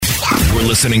You're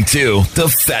listening to The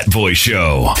Fat Boy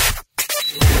Show.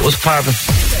 What's poppin'?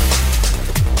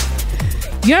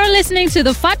 You're listening to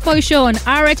The Fat Boy Show on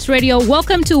RX Radio.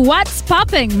 Welcome to What's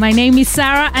Popping. My name is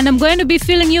Sarah, and I'm going to be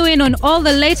filling you in on all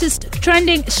the latest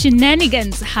trending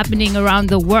shenanigans happening around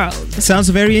the world. Sounds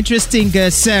very interesting,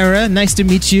 Sarah. Nice to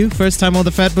meet you. First time on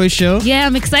The Fat Boy Show. Yeah,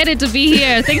 I'm excited to be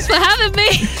here. Thanks for having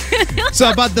me.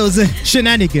 So about those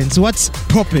shenanigans, what's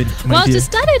popping, my dear? To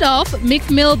start it off,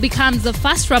 Meek Mill becomes the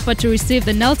first rapper to receive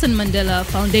the Nelson Mandela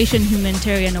Foundation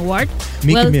Humanitarian Award.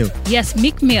 Meek Mill? Yes,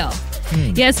 Meek Mill.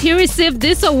 Yes, he received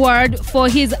this award for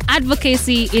his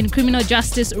advocacy in criminal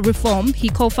justice reform. He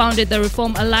co-founded the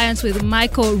Reform Alliance with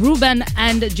Michael Rubin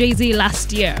and Jay-Z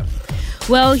last year.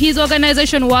 Well, his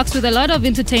organization works with a lot of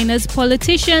entertainers,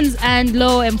 politicians, and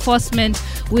law enforcement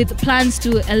with plans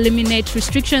to eliminate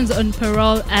restrictions on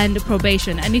parole and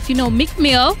probation. And if you know Meek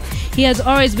Mill, he has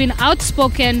always been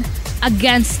outspoken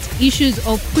against issues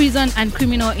of prison and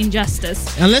criminal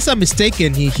injustice. Unless I'm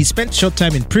mistaken, he spent short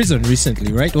time in prison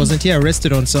recently, right? Wasn't he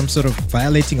arrested on some sort of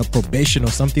violating of probation or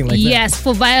something like that? Yes,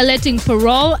 for violating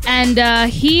parole.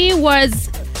 And he was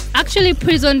actually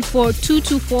imprisoned for 2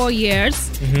 to 4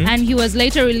 years. And he was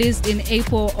later released in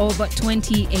April of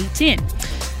 2018.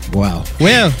 Wow.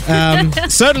 Well,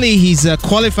 certainly he's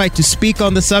qualified to speak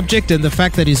on the subject, and the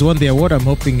fact that he's won the award, I'm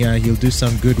hoping he'll do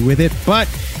some good with it. But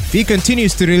if he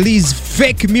continues to release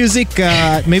fake music,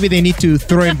 maybe they need to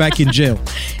throw him back in jail.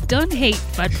 Don't hate,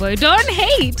 Fat Boy. Don't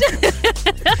hate.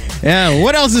 Yeah,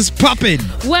 what else is popping?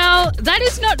 Well, that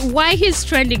is not why he's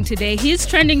trending today. He's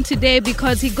trending today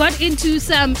because he got into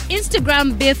some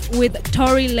Instagram beef with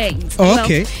Tory Lanez. Oh,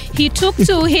 okay. He took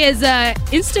to his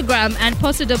Instagram and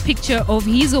posted a picture of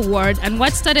his award, and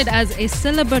what started as a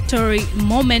celebratory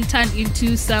moment turned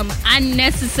into some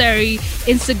unnecessary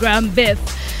Instagram beef.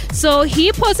 So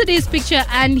he posted his picture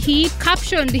and he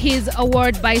captioned his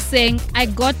award by saying, "I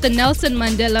got the Nelson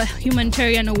Mandela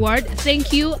Humanitarian Award.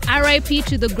 Thank you. RIP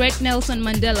to the great Nelson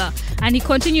Mandela." And he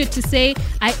continued to say,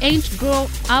 "I ain't grow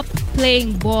up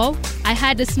playing ball. I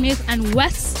had a Smith and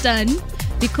Wesson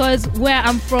because where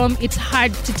I'm from, it's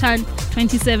hard to turn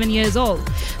 27 years old."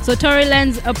 So Tory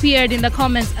Lanez appeared in the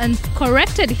comments and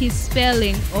corrected his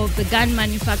spelling of the gun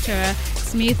manufacturer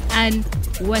Smith and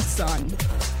Wesson.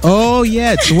 Oh,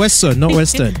 yeah, it's Wesson, not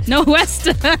Western. No,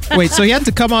 Western. Wait, so he had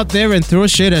to come out there and throw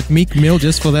shade at Meek Mill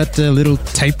just for that little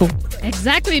typo?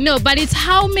 Exactly, no, but it's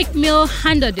how Meek Mill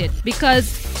handled it,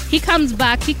 because he comes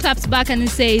back, he claps back and he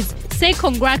says, "Say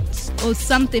congrats or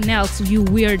something else, you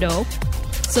weirdo."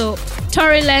 So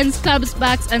Tory Lanez claps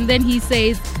back and then he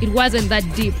says, "It wasn't that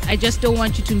deep. I just don't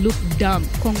want you to look dumb.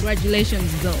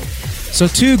 Congratulations, though." So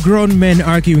two grown men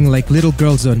arguing like little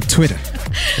girls on Twitter.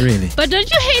 Really? But don't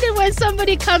you hate it when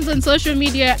somebody comes on social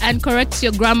media and corrects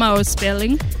your grammar or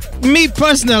spelling? Me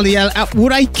personally,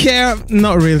 would I care?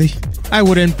 Not really. I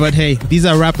wouldn't, but hey, these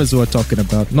are rappers we're talking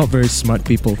about, not very smart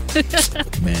people.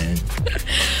 Man.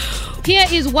 Here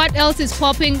is what else is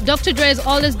popping. Dr. Dre's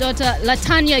oldest daughter,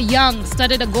 Latanya Young,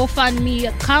 started a GoFundMe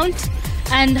account,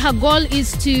 and her goal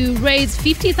is to raise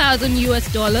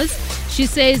 $50,000 US. She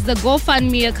says the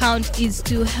GoFundMe account is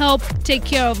to help take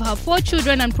care of her 4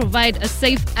 children and provide a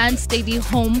safe and steady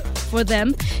home for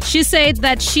them. She said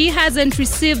that she hasn't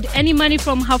received any money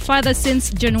from her father since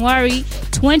January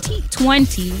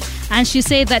 2020, and she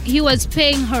said that he was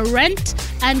paying her rent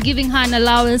and giving her an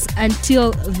allowance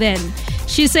until then.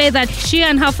 She said that she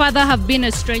and her father have been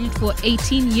estranged for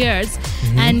 18 years,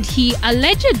 and he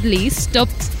allegedly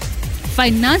stopped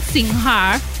financing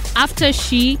her after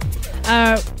she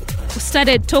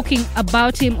started talking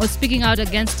about him or speaking out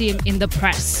against him in the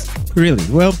press. Really?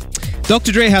 Well,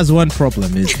 Dr. Dre has one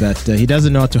problem, is that he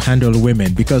doesn't know how to handle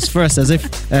women. Because first, as if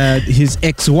his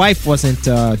ex-wife wasn't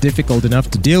difficult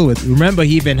enough to deal with. Remember,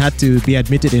 he even had to be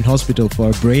admitted in hospital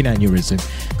for a brain aneurysm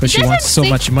because she wants so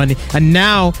much money. And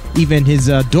now, even his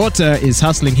daughter is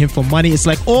hustling him for money. It's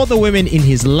like all the women in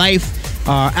his life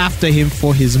are after him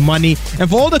for his money and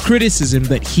for all the criticism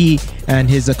that he and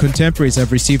his contemporaries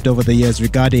have received over the years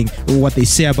regarding what they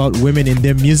say about women in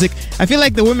their music. I feel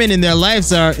like the women in their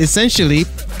lives are essentially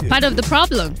part of the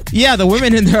problem. Yeah, the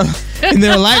women in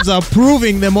their lives are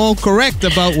proving them all correct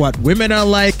about what women are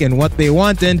like and what they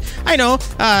want. And I know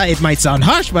it might sound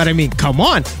harsh, but I mean, come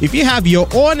on. If you have your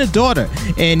own daughter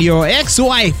and your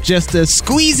ex-wife just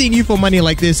squeezing you for money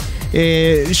like this,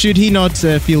 should he not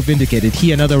feel vindicated?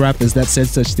 He and other rappers that said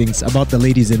such things about the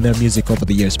ladies in their music over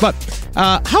the years. But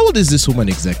how old is this woman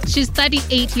exactly? She's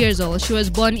 38 years old. She was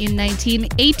born in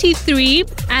 1983,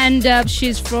 and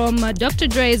she's from Dr.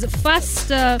 Dre's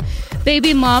first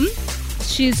baby mom.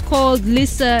 She's called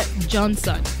Lisa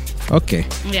Johnson. Okay.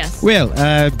 Yes. Well,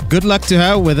 good luck to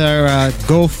her with her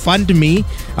GoFundMe.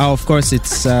 Of course,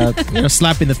 it's a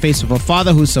slap in the face of her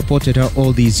father who supported her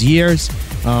all these years.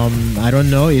 I don't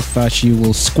know if she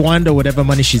will squander whatever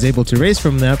money she's able to raise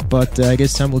from that, but I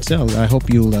guess time will tell. I hope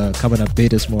you'll come and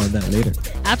update us more on that later.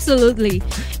 Absolutely.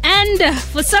 And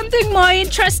for something more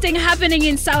interesting happening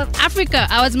in South Africa,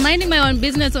 I was minding my own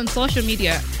business on social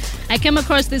media. I came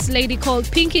across this lady called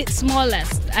Pinky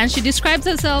Smallest, and she describes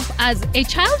herself as a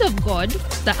child of God,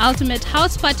 the ultimate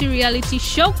house party reality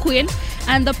show queen,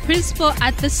 and the principal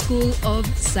at the School of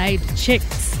Side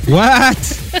Chicks. What?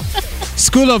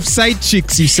 School of Side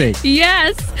Chicks, you say?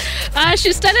 Yes.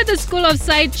 She started the School of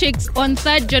Side Chicks on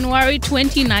 3rd January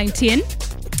 2019.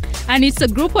 And it's a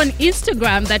group on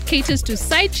Instagram that caters to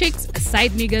side chicks,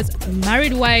 side niggas,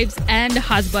 married wives, and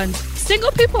husbands.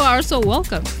 Single people are also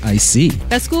welcome. I see.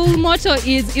 The school motto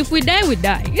is, if we die, we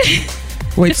die.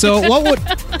 Wait, so what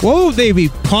would they be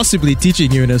possibly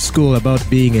teaching you in a school about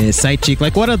being a side chick?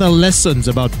 Like, what are the lessons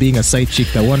about being a side chick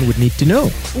that one would need to know?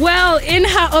 Well, in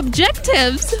her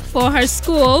objectives for her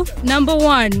school, number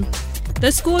 1,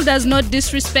 the school does not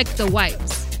disrespect the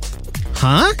wives.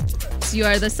 Huh? You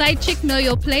are the side chick, know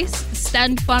your place,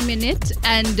 stand firm in it,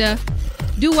 and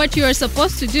do what you are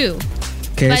supposed to do.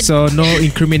 Okay, so no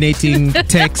incriminating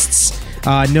texts,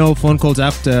 no phone calls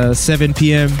after 7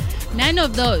 p.m. None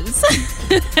of those.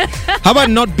 How about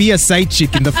not be a side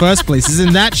chick in the first place?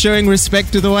 Isn't that showing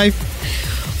respect to the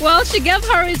wife? Well, she gave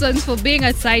her reasons for being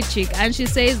a side chick, and she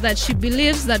says that she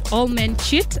believes that all men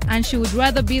cheat, and she would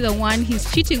rather be the one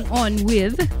he's cheating on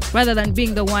with rather than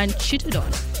being the one cheated on.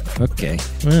 Okay,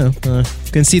 well,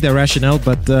 can see the rationale,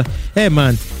 but hey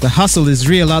man, the hustle is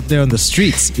real out there on the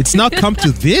streets. It's not come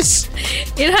to this.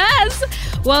 It has.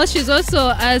 Well, she's also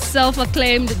a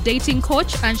self-acclaimed dating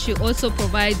coach, and she also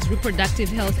provides reproductive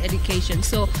health education.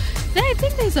 So I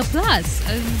think there's a plus.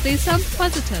 There's some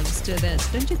positives to this.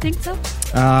 Don't you think so?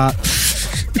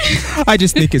 I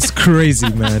just think it's crazy,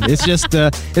 man. It's just,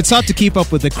 it's hard to keep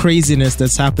up with the craziness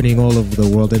that's happening all over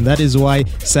the world. And that is why,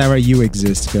 Sarah, you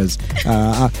exist, because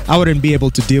I wouldn't be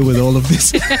able to deal with all of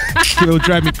this. It will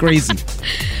drive me crazy.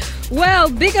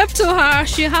 Well, big up to her.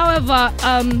 She, however,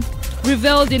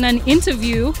 revealed in an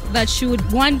interview that she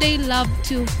would one day love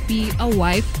to be a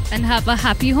wife and have a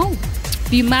happy home.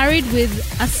 Be married with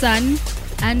a son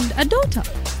and a daughter.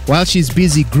 While she's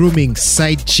busy grooming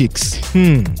side chicks.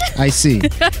 I see.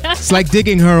 It's like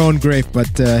digging her own grave, but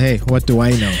hey, what do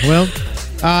I know?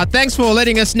 Well, thanks for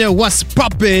letting us know what's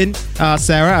poppin',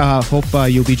 Sarah. I hope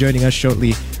you'll be joining us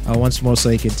shortly once more so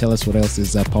you can tell us what else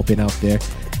is popping out there.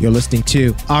 You're listening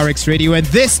to RX Radio, and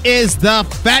this is The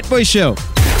Fat Boy Show.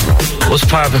 What's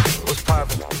poppin'? What's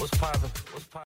poppin'? What's poppin'?